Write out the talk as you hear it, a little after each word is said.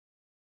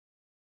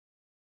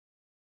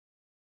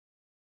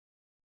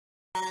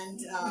and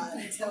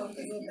tell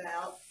you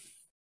about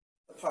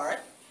the park.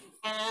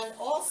 And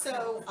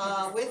also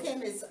with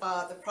him is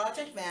the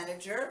project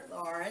manager,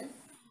 Lorin,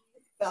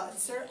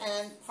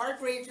 and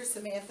park ranger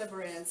Samantha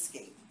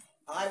Baranski.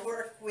 I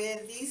work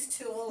with these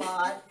two a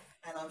lot,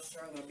 and I'm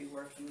sure I'm going to be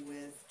working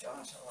with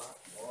Josh a lot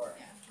more.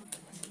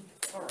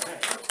 All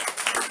right.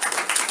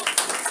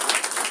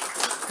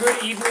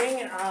 Good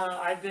evening.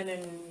 I've been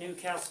in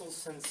Newcastle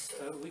since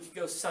a week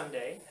ago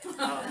Sunday.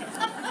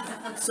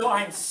 So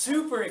I'm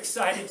super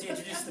excited to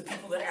introduce the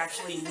people that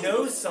actually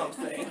know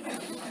something.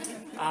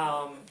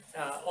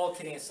 All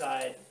kidding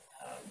aside,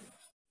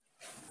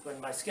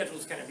 when my schedule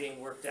is kind of being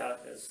worked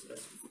out as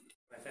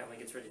my family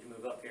gets ready to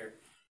move up here,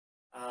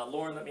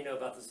 Lorin let me know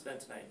about this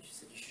event tonight. She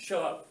said, you should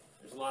show up.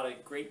 There's a lot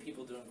of great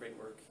people doing great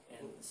work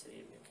in the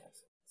city of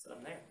Newcastle. So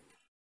I'm there.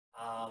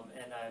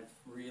 And I've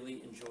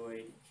really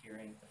enjoyed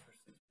hearing the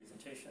first 6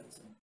 presentations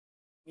and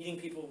meeting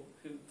people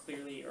who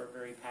clearly are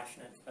very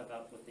passionate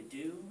about what they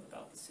do,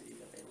 about the city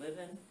that they live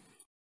in.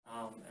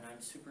 And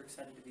I'm super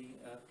excited to be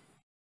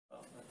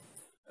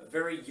a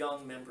very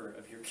young member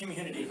of your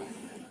community.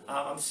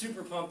 I'm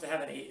super pumped to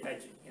have I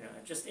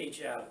just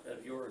aged out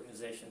of your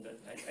organization, but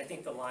I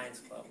think the Lions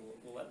Club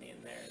will let me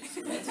in there.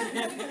 So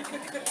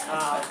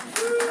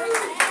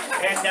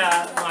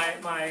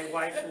and my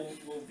wife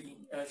will be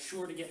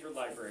sure to get her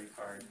library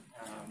card.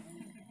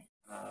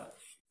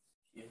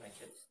 She and my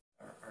kids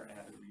are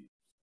avid readers.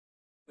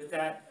 With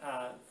that,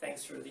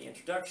 thanks for the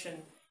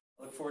introduction.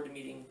 I look forward to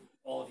meeting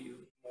all of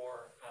you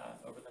more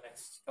over the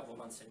next couple of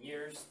months and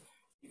years.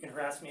 You can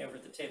harass me over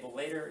at the table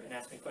later and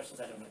ask me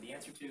questions I don't know the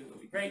answer to. It'll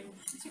be great,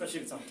 especially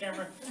if it's on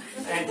camera.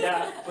 And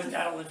with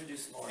that, I'll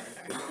introduce Lorin.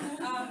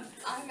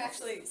 I'm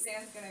actually,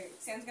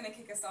 Sam's gonna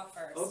kick us off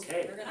first.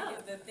 Okay. We're gonna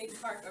give the big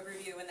park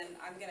overview, and then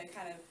I'm gonna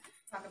kind of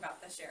talk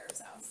about the sheriff's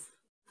house.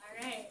 All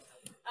right.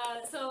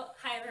 So,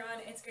 hi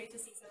everyone. It's great to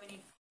see so many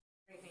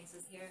great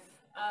faces here.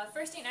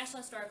 First State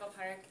National Historical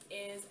Park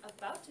is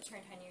about to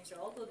turn 10 years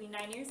old. We'll be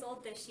 9 years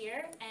old this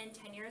year and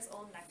 10 years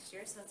old next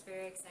year, so that's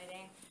very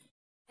exciting.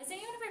 Has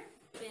anyone ever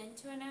been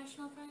to a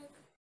national park?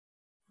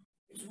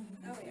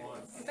 Oh, yeah.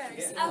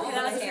 Okay, that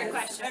was a trick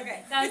question.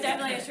 Okay. That was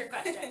definitely a trick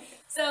question.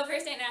 So,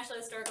 First State National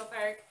Historical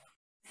Park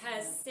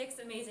has 6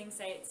 amazing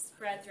sites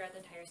spread throughout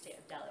the entire state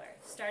of Delaware.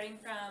 Starting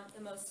from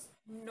the most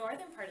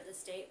northern part of the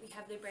state, we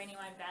have the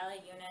Brandywine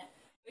Valley unit,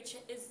 which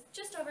is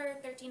just over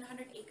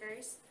 1,300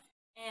 acres,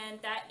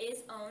 and that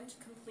is owned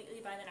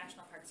completely by the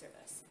National Park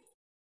Service.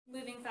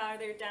 Moving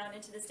farther down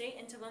into the state,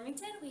 into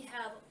Wilmington, we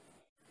have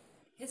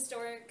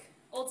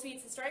Old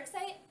Sweet's historic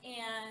site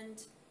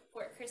and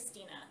Fort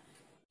Christina.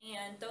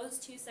 And those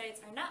 2 sites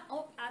are not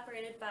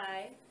operated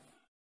by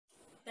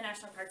the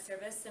National Park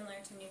Service, similar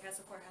to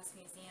Newcastle Courthouse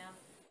Museum.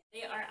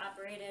 They are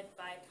operated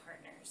by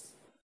partners.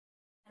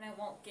 And I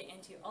won't get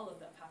into all of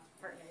the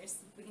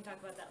partners. We can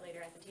talk about that later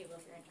at the table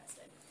if you're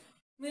interested.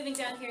 Moving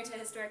down here to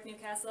historic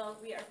Newcastle,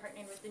 we are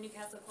partnered with the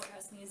Newcastle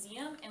Courthouse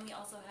Museum, and we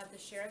also have the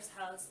Sheriff's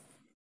House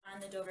on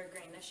the Dover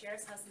Green. The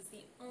Sheriff's House is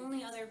the only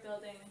other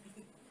building.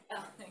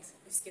 Oh, thanks.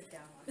 We skipped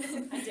down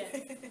one. I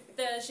did.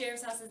 The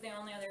Sheriff's House is the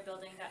only other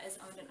building that is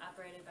owned and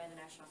operated by the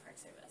National Park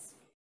Service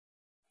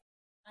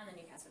on the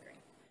Newcastle Green.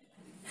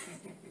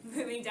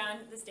 Moving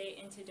down the state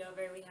into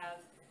Dover, we have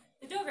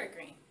the Dover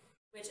Green,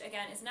 which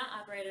again is not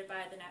operated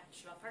by the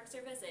National Park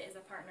Service. It is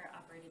a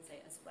partner-operated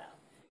site as well.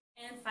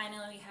 And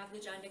finally, we have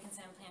the John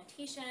Dickinson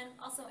Plantation,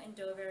 also in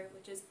Dover,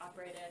 which is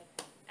operated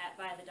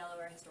by the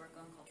Delaware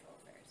Historical and Cultural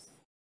Affairs.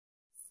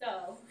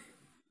 So,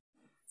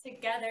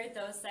 together,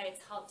 those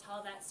sites help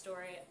tell that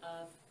story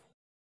of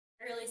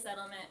early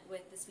settlement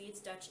with the Swedes,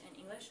 Dutch, and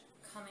English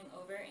coming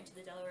over into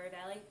the Delaware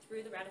Valley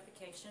through the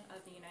ratification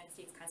of the United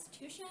States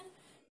Constitution,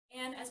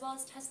 and as well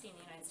as testing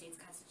the United States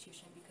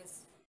Constitution,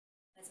 because,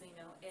 as we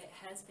know, it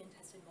has been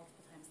tested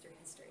multiple times through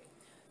history.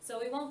 So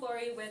we won't bore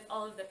you with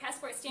all of the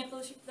passport stamp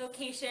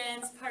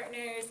locations,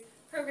 partners,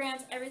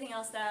 programs, everything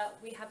else that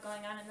we have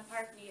going on in the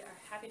park. We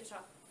are happy to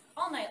talk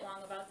all night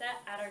long about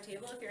that at our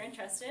table if you're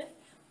interested.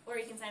 Or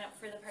you can sign up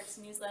for the Parks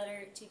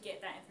newsletter to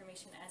get that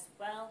information as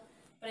well.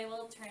 But I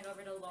will turn it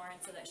over to Lorin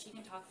so that she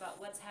can talk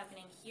about what's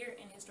happening here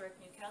in historic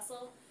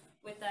Newcastle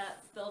with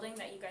that building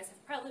that you guys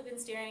have probably been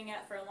staring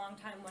at for a long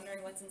time,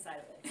 wondering what's inside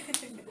of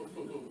it.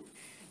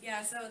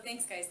 Yeah, so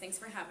thanks guys, thanks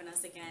for having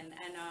us again,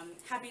 and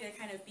happy to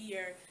kind of be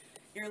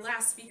your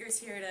last speakers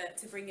here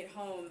to bring it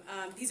home.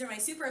 These are my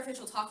super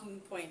official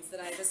talking points that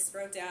I just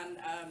wrote down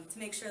to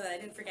make sure that I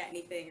didn't forget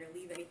anything or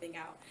leave anything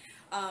out.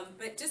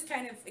 But just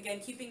kind of, again,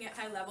 keeping it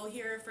high level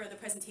here for the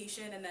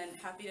presentation, and then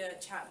happy to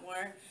chat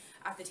more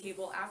at the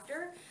table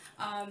after.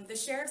 The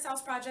Sheriff's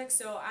House project,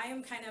 so I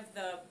am kind of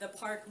the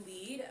park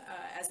lead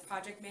as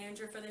project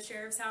manager for the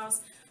Sheriff's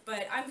House,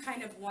 but I'm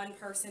kind of one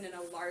person in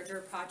a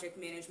larger project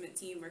management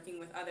team working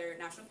with other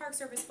National Park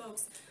Service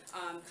folks,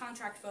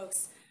 contract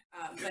folks,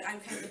 but I'm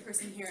kind of the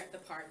person here at the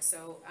park.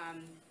 So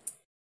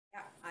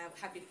yeah, I'm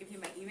happy to give you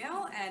my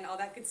email and all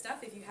that good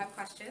stuff if you have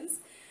questions.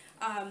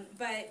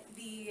 But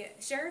the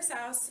sheriff's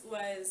house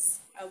was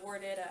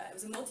awarded, it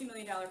was a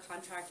multi-million-dollar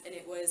contract, and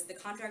the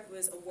contract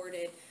was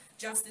awarded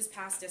just this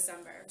past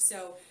December.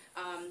 So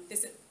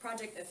this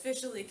project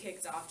officially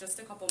kicked off just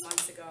a couple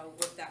months ago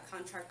with that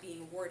contract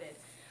being awarded.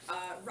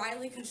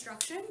 Riley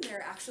Construction,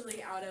 they're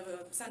actually out of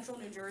central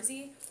New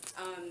Jersey.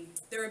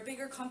 They're a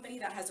bigger company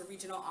that has a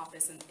regional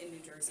office in New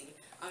Jersey.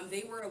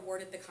 They were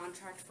awarded the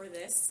contract for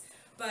this,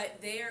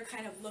 but they are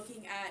kind of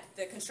looking at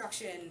the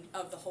construction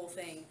of the whole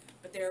thing,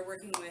 but they're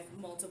working with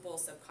multiple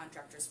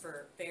subcontractors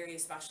for very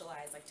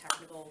specialized, like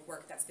technical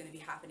work that's going to be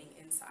happening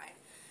inside.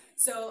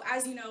 So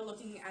as you know,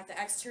 looking at the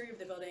exterior of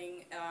the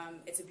building,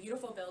 it's a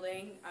beautiful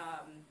building.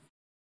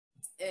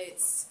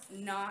 It's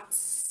not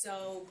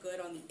so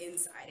good on the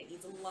inside. It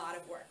needs a lot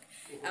of work.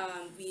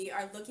 We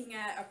are looking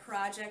at a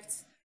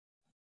project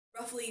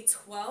roughly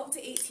 12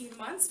 to 18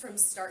 months from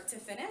start to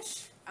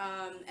finish.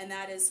 And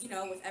that is, you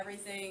know, with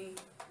everything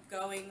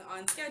going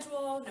on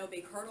schedule, no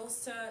big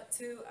hurdles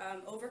to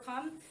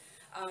overcome.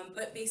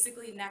 But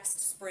basically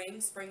next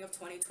spring of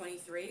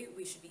 2023,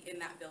 we should be in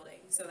that building.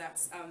 So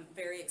that's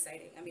very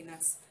exciting. I mean,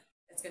 it's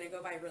going to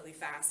go by really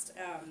fast.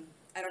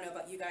 I don't know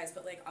about you guys,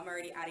 but like I'm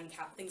already adding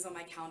things on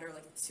my calendar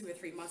like 2 or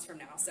 3 months from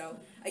now. So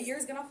a year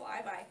is going to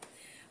fly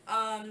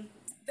by.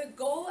 The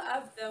goal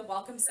of the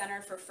Welcome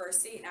Center for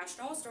First State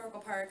National Historical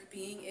Park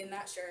being in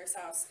that sheriff's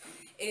house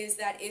is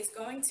that it's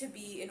going to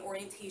be an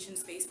orientation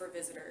space for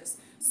visitors.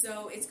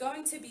 So it's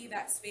going to be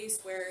that space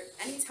where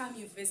anytime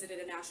you've visited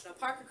a national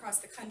park across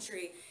the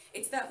country,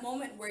 it's that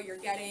moment where you're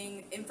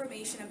getting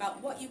information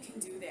about what you can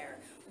do there.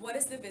 What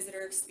is the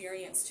visitor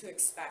experience to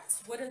expect?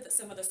 What are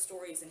some of the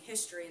stories and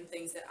history and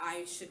things that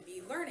I should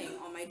be learning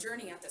on my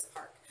journey at this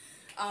park?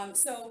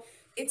 So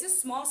it's a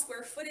small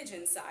square footage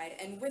inside,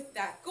 and with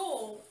that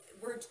goal,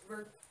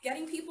 we're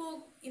getting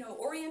people, you know,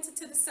 oriented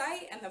to the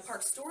site and the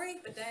park story,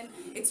 but then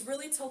it's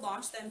really to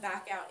launch them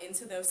back out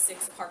into those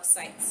 6 park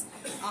sites,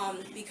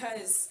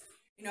 because,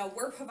 you know,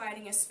 we're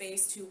providing a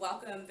space to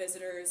welcome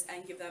visitors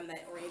and give them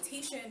that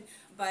orientation,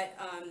 but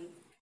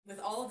with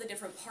all of the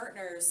different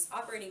partners,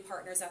 operating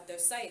partners at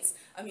those sites,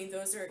 I mean,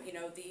 those are, you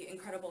know, the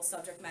incredible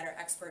subject matter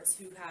experts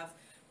who have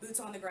boots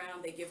on the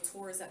ground. They give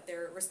tours at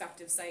their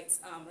respective sites,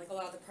 like a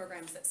lot of the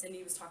programs that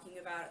Cindy was talking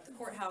about at the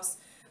courthouse.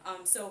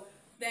 So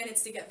then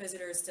it's to get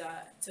visitors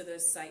to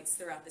those sites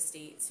throughout the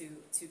state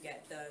to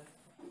get the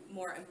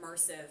more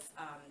immersive,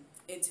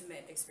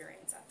 intimate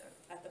experience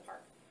at the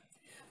park.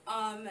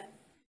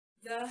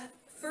 The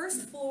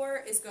first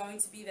floor is going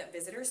to be that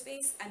visitor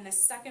space, and the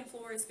second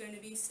floor is going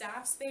to be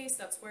staff space.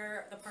 That's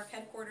where the park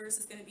headquarters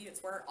is going to be.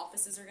 It's where our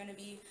offices are going to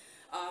be.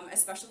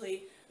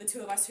 Especially the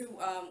 2 of us who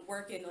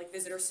work in like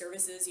visitor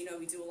services. You know,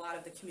 we do a lot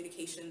of the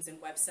communications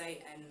and website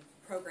and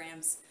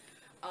programs.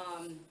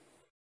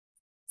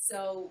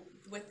 So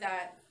with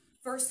that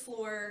first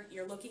floor,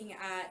 you're looking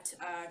at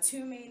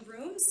 2 main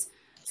rooms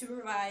to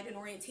provide an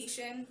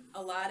orientation,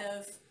 a lot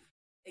of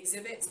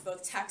exhibits,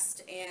 both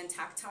text and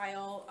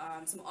tactile,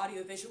 some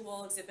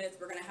audiovisual exhibits.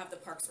 We're going to have the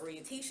park's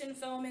orientation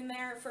film in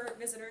there for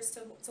visitors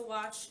to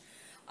watch.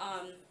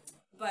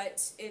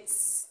 But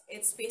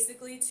it's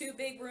basically 2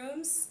 big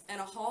rooms and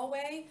a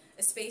hallway,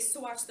 a space to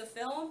watch the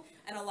film,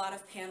 and a lot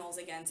of panels,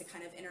 again, to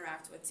kind of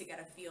interact with to get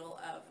a feel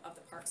of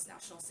the park's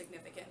national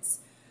significance.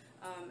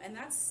 And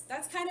that's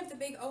kind of the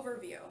big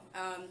overview.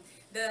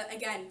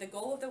 Again, the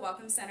goal of the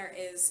Welcome Center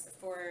is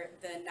for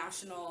the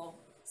national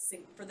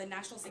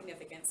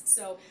significance.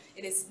 So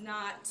it is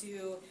not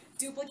to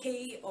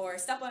duplicate or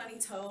step on any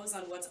toes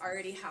on what's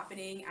already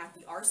happening at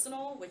the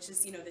Arsenal, which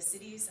is, you know, the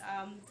city's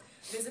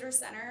visitor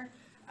center.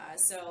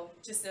 So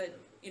just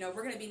you know,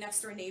 we're going to be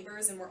next door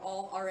neighbors, and we're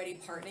all already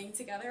partnering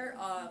together,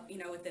 you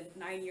know, with the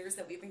 9 years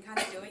that we've been kind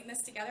of doing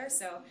this together.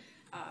 So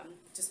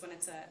just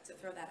wanted to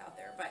throw that out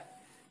there. But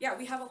yeah,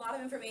 we have a lot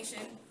of information.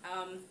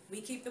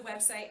 We keep the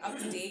website up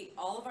to date.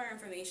 All of our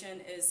information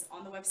is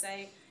on the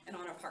website and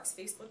on our park's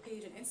Facebook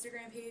page and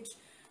Instagram page.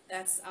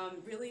 That's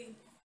really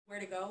where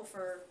to go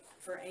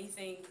for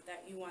anything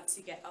that you want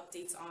to get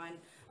updates on,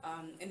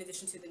 in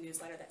addition to the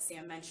newsletter that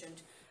Sam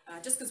mentioned,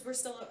 just because we're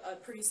still a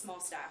pretty small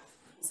staff.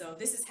 So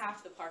this is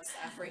half the park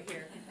staff right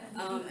here.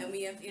 And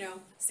we have, you know,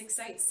 6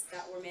 sites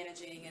that we're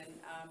managing, and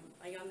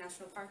a young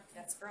national park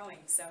that's growing.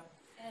 So.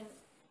 And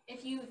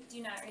if you do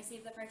not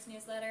receive the park's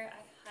newsletter,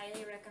 I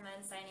highly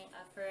recommend signing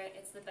up for it.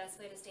 It's the best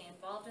way to stay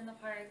involved in the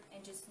park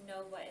and just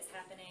know what is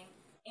happening.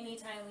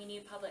 Anytime we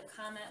need public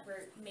comment,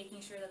 we're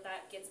making sure that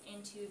that gets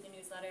into the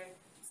newsletter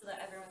so that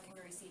everyone can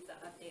receive the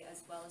update,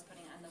 as well as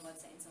putting it on the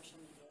website and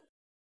social media.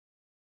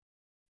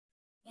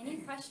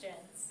 Any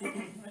questions?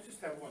 I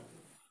just have one.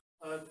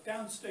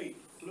 Downstate,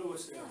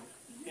 Lewisville,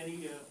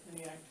 any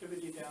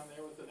activity down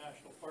there with the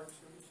National Park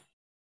Service?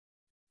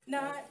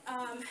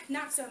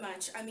 Not so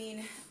much. I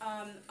mean,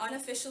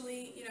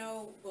 unofficially, you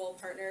know, we'll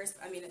partners.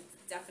 I mean, it's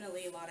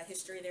definitely a lot of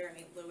history there. I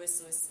mean,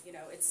 Lewis was, you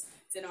know, it's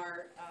in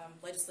our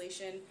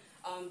legislation,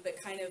 but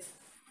kind of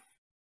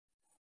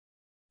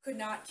could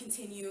not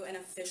continue an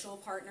official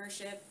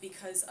partnership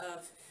because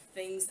of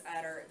things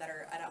that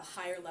are at a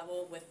higher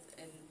level with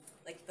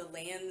like the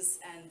lands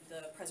and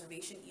the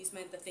preservation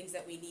easement, the things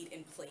that we need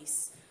in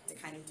place to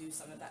kind of do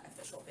some of that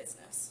official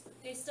business.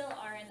 They still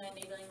are in the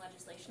enabling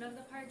legislation of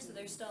the park, so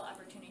there's still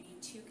opportunity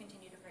to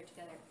continue to work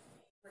together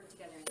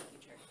in the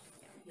future.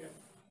 Yeah, if it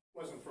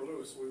wasn't for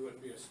Lewis, we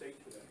wouldn't be a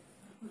state today.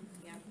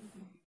 Yeah.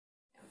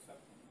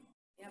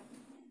 Yep.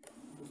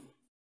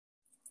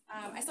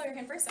 I saw your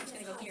hand first, so I'm just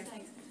gonna go here.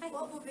 Thanks. Hi.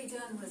 What will be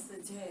done with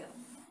the jail?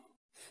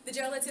 The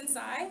jail that's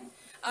inside,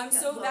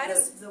 so Well, that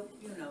is,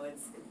 you know,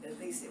 it's, at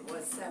least it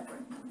was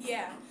separate.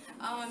 yeah,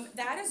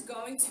 that is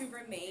going to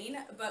remain,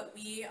 but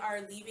we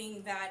are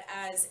leaving that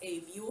as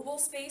a viewable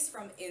space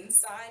from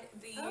inside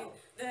the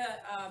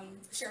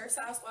Sheriff's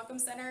House Welcome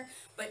Center,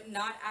 but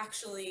not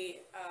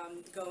actually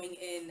going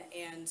in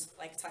and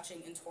like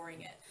touching and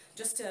touring it,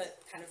 just to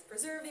kind of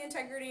preserve the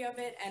integrity of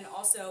it, and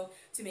also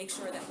to make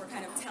sure that we're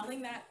kind of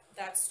telling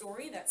that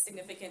story that's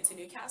significant to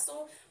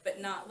Newcastle, but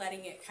not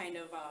letting it kind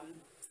of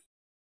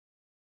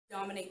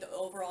dominate the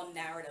overall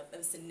narrative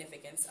of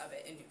significance of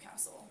it in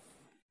Newcastle.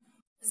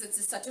 Because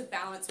it's such a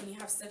balance when you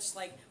have such,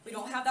 like, we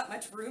don't have that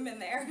much room in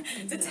there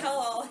to tell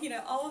all, you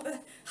know, all of the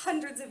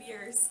hundreds of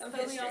years of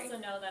But we history. also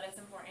know that it's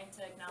important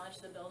to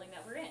acknowledge the building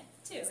that we're in,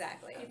 too.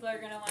 Exactly. People are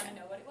gonna wanna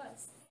know what it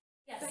was.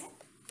 Yes?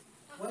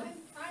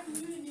 I'm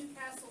new to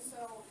Newcastle,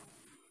 so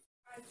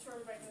I'm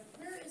sure right now,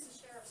 where is the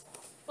sheriff's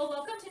house? Well,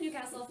 welcome to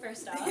Newcastle,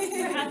 first off.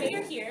 We're happy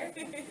you're here.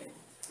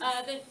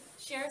 The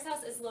Sheriff's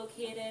House is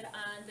located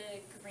on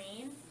the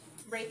green,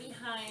 right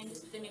behind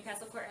the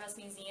Newcastle Courthouse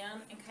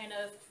Museum, and kind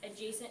of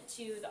adjacent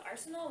to the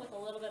Arsenal with a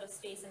little bit of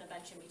space and a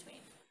bench in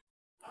between.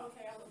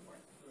 Okay, I'll look for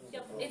it.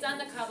 Yep, it's on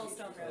the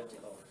cobblestone road.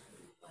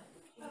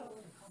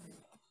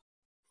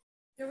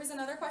 There was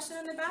another question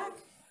in the back?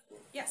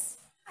 Yes.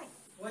 Hi.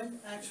 When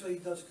actually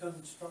does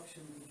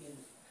construction begin?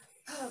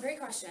 Oh, great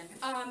question.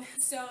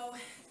 So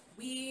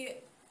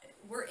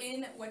we're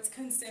in what's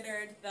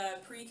considered the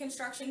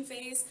pre-construction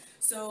phase.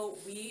 So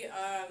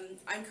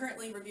I'm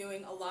currently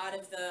reviewing a lot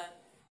of the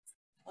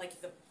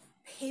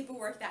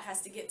paperwork that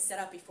has to get set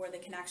up before they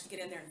can actually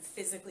get in there and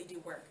physically do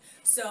work.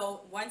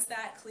 So once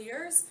that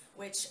clears,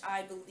 which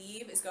I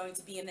believe is going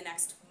to be in the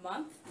next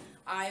month,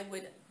 I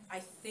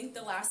think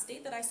the last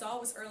date that I saw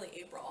was early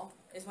April,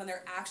 is when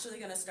they're actually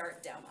gonna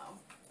start demo.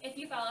 If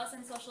you follow us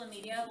on social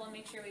media, we'll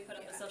make sure we put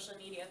up a social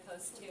media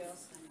post too,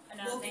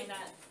 announcing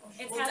that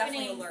it's We'll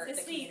definitely happening alert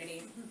this the week.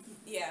 community.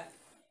 Yeah.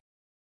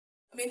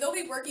 I mean, they'll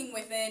be working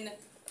within,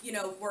 you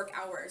know, work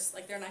hours.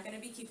 Like, they're not gonna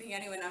be keeping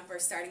anyone up or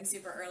starting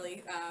super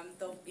early.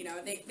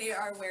 They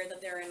are aware that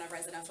they're in a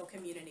residential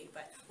community,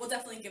 but we'll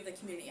definitely give the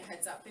community a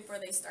heads up before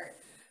they start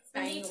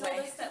Cindy banging told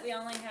away. us that we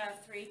only have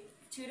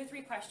 2 to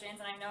 3 questions,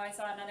 and I know I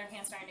saw another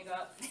hand starting to go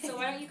up. So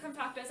why don't you come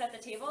talk to us at the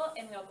table,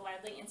 and we'll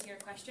gladly answer your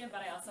question,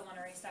 but I also want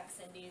to respect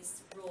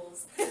Cindy's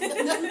rules.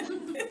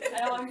 I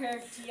don't want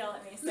her to yell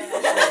at me, so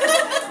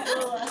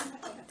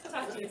we'll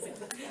talk to you soon.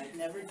 I'd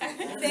never do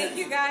that. Thank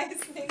you, guys.